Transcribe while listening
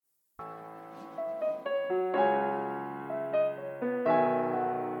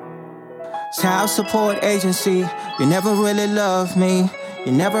Child support agency, you never really love me.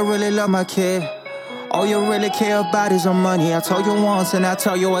 You never really love my kid. All you really care about is your money. I told you once and I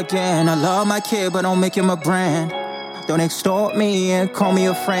tell you again. I love my kid, but don't make him a brand. Don't extort me and call me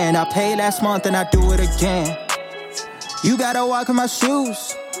a friend. I paid last month and I do it again. You gotta walk in my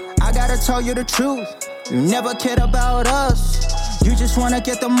shoes. I gotta tell you the truth. You never cared about us. You just wanna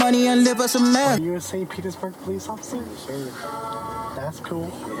get the money and live us a mess. Are you a St. Petersburg police officer? Sure. That's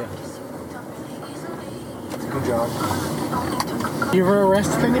cool. Yeah. Good job. You ever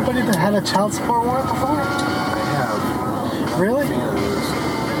arrested anybody that had a child support warrant before? I have. Really? I'm a fan of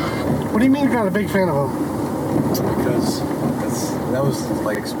those. What do you mean you're not a big fan of them? Because that was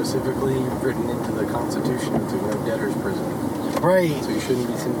like specifically written into the Constitution to no debtor's prison. Right. So you shouldn't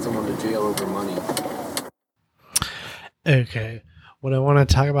be sending someone to jail over money. Okay. What I want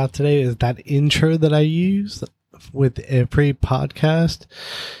to talk about today is that intro that I use with every podcast.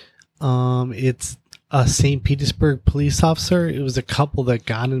 It's a St. Petersburg police officer. It was a couple that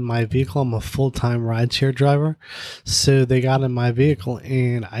got in my vehicle. I'm a full-time rideshare driver. So they got in my vehicle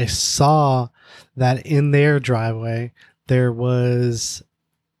and I saw that in their driveway, there was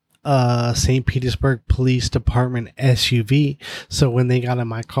a St. Petersburg Police Department SUV. So when they got in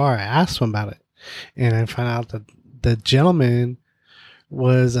my car, I asked them about it. And I found out that the gentleman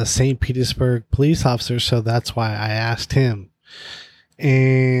was a St. Petersburg police officer. So that's why I asked him.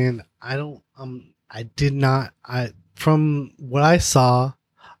 And from what I saw,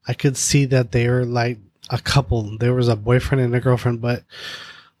 I could see that they were like a couple. There was a boyfriend and a girlfriend, but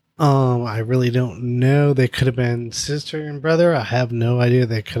I really don't know. They could have been sister and brother. I have no idea.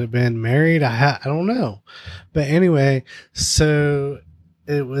 They could have been married. I don't know. But anyway, so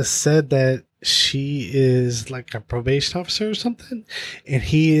it was said that she is like a probation officer or something, and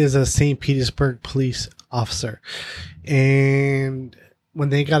he is a St. Petersburg police officer. And when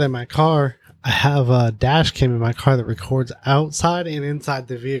they got in my car, I have a dash cam in my car that records outside and inside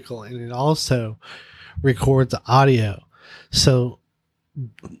the vehicle, and it also records audio. So,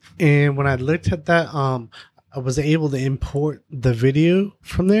 and when I looked at that, I was able to import the video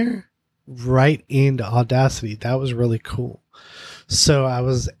from there right into Audacity. That was really cool. So I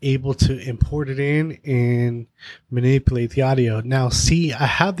was able to import it in and manipulate the audio. Now, see, I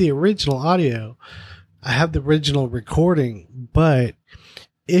have the original audio. I have the original recording, but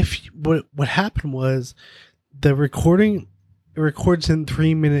what happened was the recording records in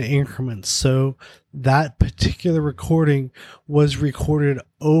 3-minute increments. So that particular recording was recorded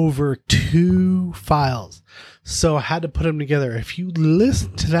over 2 files. So I had to put them together. If you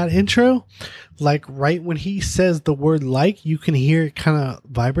listen to that intro, like right when he says the word like, you can hear it kind of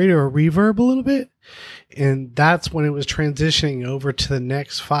vibrate or reverb a little bit. And that's when it was transitioning over to the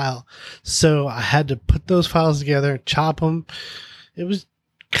next file. So I had to put those files together, chop them. It was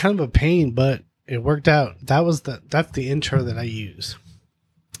kind of a pain, but it worked out. That's the intro that I use.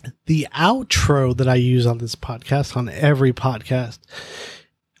 The outro that I use on this podcast, on every podcast,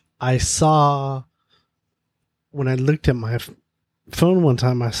 I saw when I looked at my phone one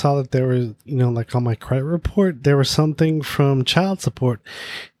time, I saw that there was, like on my credit report, there was something from child support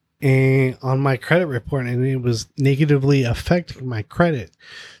and on my credit report, and it was negatively affecting my credit.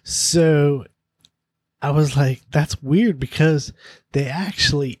 So I was like, that's weird because they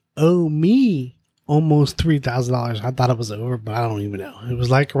actually owe me almost $3,000. I thought it was over, but I don't even know. It was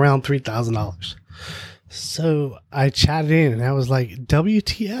like around $3,000. So I chatted in and I was like,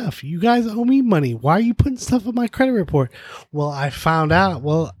 WTF, you guys owe me money. Why are you putting stuff on my credit report? Well, I found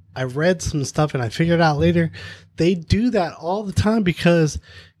out, I read some stuff and I figured out later they do that all the time because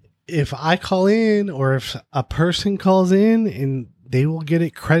if I call in or if a person calls in, and they will get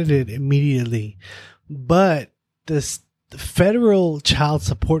it credited immediately. But the federal child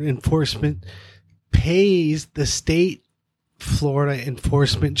support enforcement pays the state Florida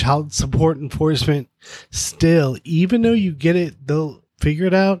enforcement, child support enforcement still. Even though you get it, they'll figure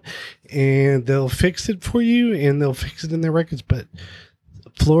it out and they'll fix it for you and they'll fix it in their records. But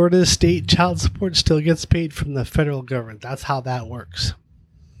Florida state child support still gets paid from the federal government. That's how that works.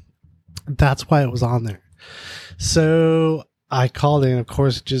 That's why it was on there. So I called in, of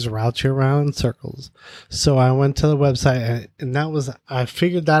course, it just routes you around in circles. So I went to the website and I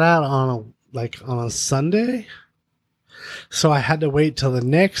figured that out on a Sunday. So I had to wait till the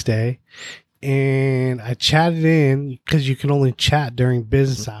next day and I chatted in because you can only chat during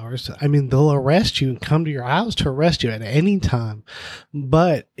business hours. I mean, they'll arrest you and come to your house to arrest you at any time.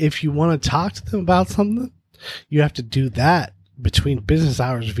 But if you want to talk to them about something, you have to do that between business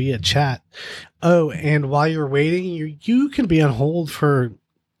hours via chat. Oh, and while you're waiting, you can be on hold for,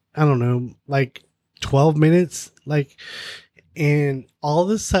 I don't know, like 12 minutes, like, and all of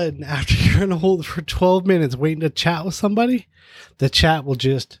a sudden, after you're on hold for 12 minutes waiting to chat with somebody, the chat will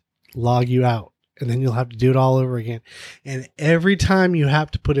just log you out, and then you'll have to do it all over again. And every time you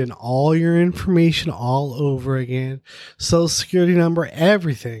have to put in all your information all over again, social security number,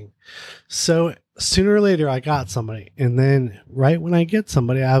 everything. So sooner or later, I got somebody. And then right when I get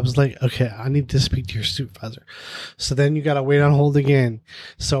somebody, I was like, okay, I need to speak to your supervisor. So then you got to wait on hold again.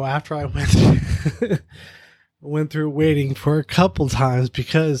 So after I went through waiting for a couple times,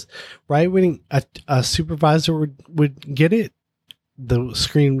 because right when a supervisor would get it, the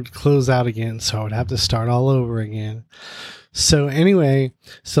screen would close out again. So I would have to start all over again. So anyway,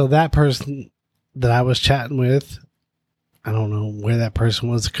 so that person that I was chatting with, I don't know where that person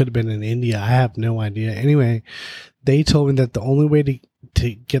was. It could have been in India. I have no idea. Anyway, they told me that the only way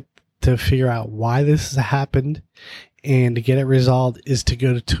to get to figure out why this has happened and to get it resolved is to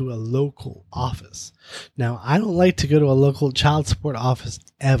go to a local office. Now, I don't like to go to a local child support office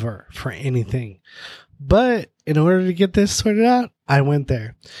ever for anything. But in order to get this sorted out, I went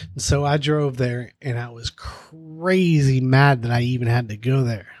there. And so I drove there, and I was crazy mad that I even had to go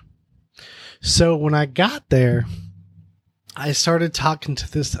there. So when I got there, I started talking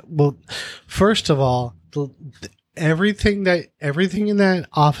to this. Well, first of all, everything in that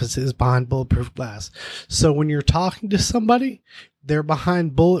office is behind bulletproof glass. So when you're talking to somebody, they're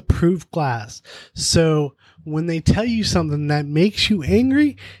behind bulletproof glass. So when they tell you something that makes you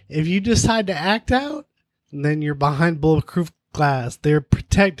angry, if you decide to act out, then you're behind bulletproof glass. They're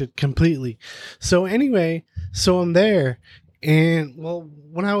protected completely. So anyway, so I'm there. And well,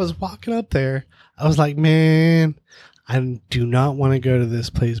 when I was walking up there, I was like, man, I do not want to go to this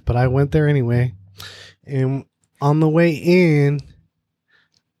place, but I went there anyway. And on the way in,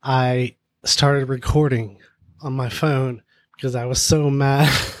 I started recording on my phone because I was so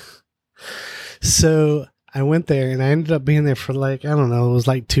mad. So I went there and I ended up being there for like, I don't know, it was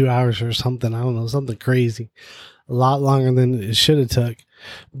like 2 hours or something. I don't know, something crazy. A lot longer than it should have took.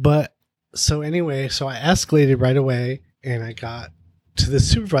 But so anyway, so I escalated right away and I got to the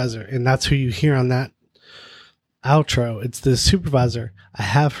supervisor, and that's who you hear on that outro. It's the supervisor. I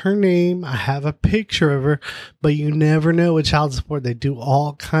have her name. I have a picture of her, but you never know with child support. They do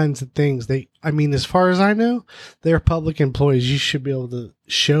all kinds of things. As far as I know, they're public employees. You should be able to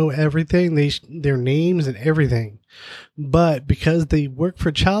show everything, their names and everything. But because they work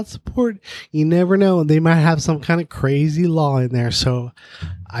for child support, you never know. They might have some kind of crazy law in there. So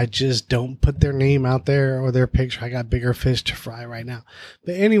I just don't put their name out there or their picture. I got bigger fish to fry right now.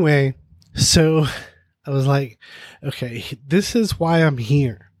 But anyway, so I was like, okay, this is why I'm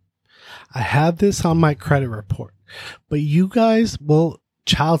here. I have this on my credit report. But you guys, well,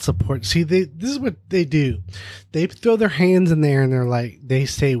 child support. See, this is what they do. They throw their hands in there and they're like, they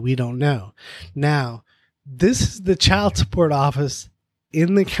say, we don't know. Now, this is the child support office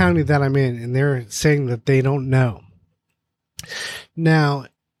in the county that I'm in, and they're saying that they don't know. Now,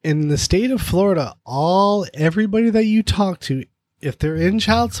 in the state of Florida, everybody that you talk to, if they're in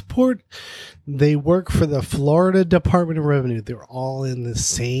child support, they work for the Florida Department of Revenue. They're all in the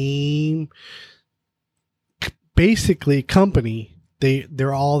same, basically, company.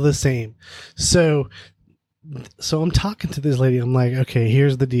 They're all the same. So I'm talking to this lady. I'm like, okay,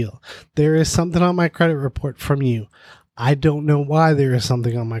 here's the deal. There is something on my credit report from you. I don't know why there is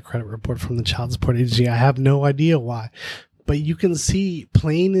something on my credit report from the child support agency. I have no idea why. But you can see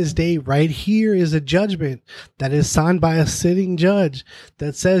plain as day right here is a judgment that is signed by a sitting judge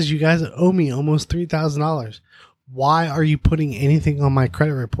that says you guys owe me almost $3,000. Why are you putting anything on my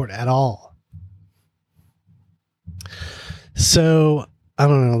credit report at all? So I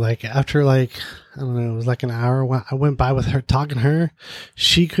don't know, after it was like an hour. I went by with her, talking to her.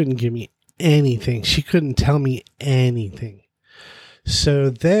 She couldn't give me anything. She couldn't tell me anything. So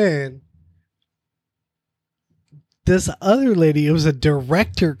then this other lady, it was a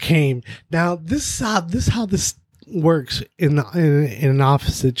director, came. Now this is how this works in an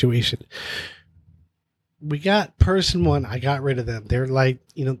office situation. We got person one. I got rid of them. They're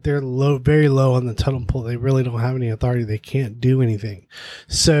they're low, very low on the totem pole. They really don't have any authority. They can't do anything.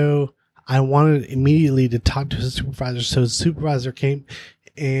 So I wanted immediately to talk to the supervisor. So the supervisor came,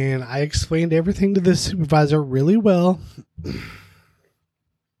 and I explained everything to the supervisor really well.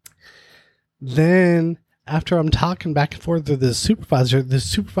 Then after I'm talking back and forth with the supervisor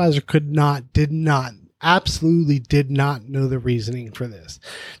absolutely did not know the reasoning for this.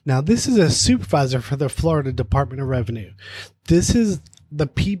 Now, this is a supervisor for the Florida Department of Revenue. This is the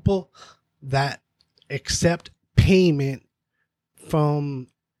people that accept payment from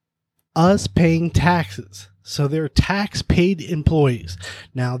us paying taxes. So they're tax paid employees.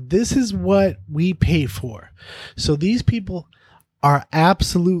 Now, this is what we pay for. So these people are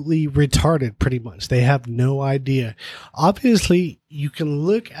absolutely retarded, pretty much. They have no idea. Obviously, you can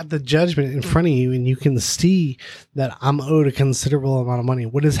look at the judgment in front of you and you can see that I'm owed a considerable amount of money.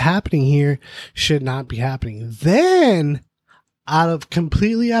 What is happening here should not be happening. Then,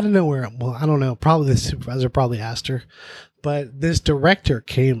 completely out of nowhere, well, I don't know, probably the supervisor probably asked her, but this director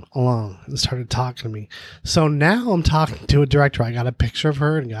came along and started talking to me. So now I'm talking to a director. I got a picture of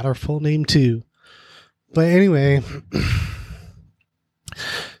her and got her full name too. But anyway...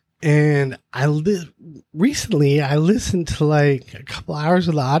 And recently I listened to like a couple hours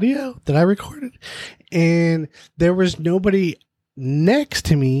of the audio that I recorded, and there was nobody next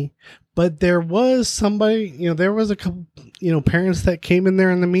to me, but there was somebody, there was a couple, parents that came in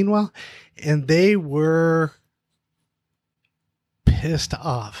there in the meanwhile, and they were pissed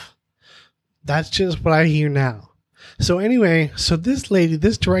off. That's just what I hear now. So anyway,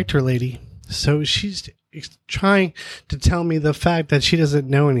 this director lady, so she's trying to tell me the fact that she doesn't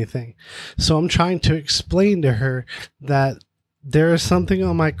know anything. So I'm trying to explain to her that there is something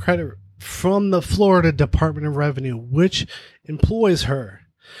on my credit from the Florida Department of Revenue, which employs her.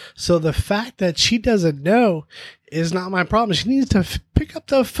 So the fact that she doesn't know is not my problem. She needs to pick up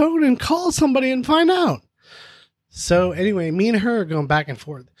the phone and call somebody and find out. So anyway, me and her are going back and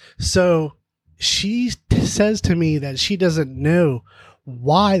forth. So she says to me that she doesn't know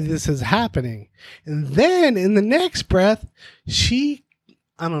why this is happening. And then in the next breath, she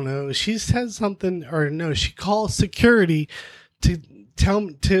says something, she calls security to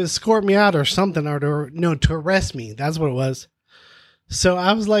escort me out or something, or to arrest me. That's what it was. So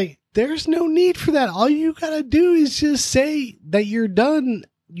I was like, there's no need for that. All you gotta do is just say that you're done.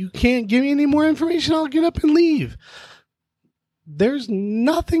 You can't give me any more information. I'll get up and leave. There's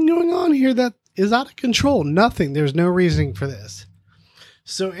nothing going on here that is out of control. Nothing. There's no reasoning for this.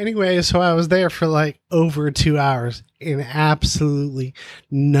 So anyway, I was there for like over 2 hours and absolutely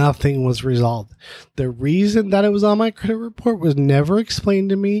nothing was resolved. The reason that it was on my credit report was never explained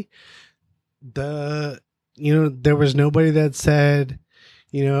to me. There was nobody that said,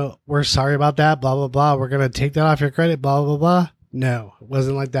 we're sorry about that, blah, blah, blah. We're going to take that off your credit, blah, blah, blah. No, it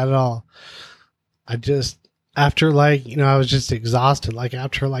wasn't like that at all. After I was just exhausted. Like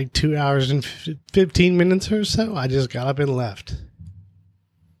after 2 hours and 15 minutes or so, I just got up and left.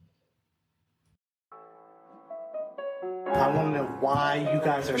 I want to know why you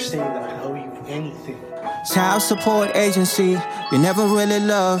guys are saying that I owe you anything. Child support agency, you never really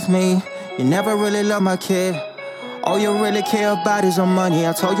love me. You never really love my kid. All you really care about is on money.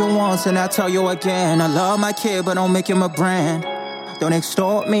 I told you once and I tell you again. I love my kid, but don't make him a brand. Don't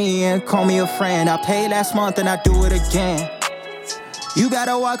extort me and call me a friend. I paid last month and I do it again. You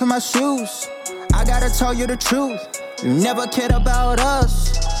gotta walk in my shoes. I gotta tell you the truth. You never cared about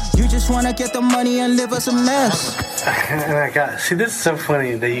us. You just wanna get the money and live us a mess. And see, this is so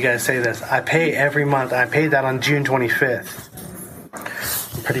funny that you guys say this. I pay every month. I paid that on June 25th.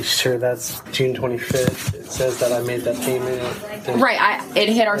 I'm pretty sure that's June 25th. It says that I made that payment. Right. It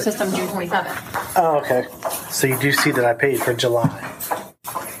hit our system June 27th. Oh, okay. So you do see that I paid for July.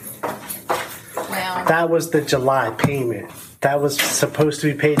 Wow. That was the July payment. That was supposed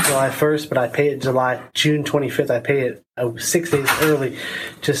to be paid July 1st, but I paid it June 25th. I paid it 6 days early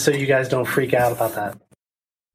just so you guys don't freak out about that.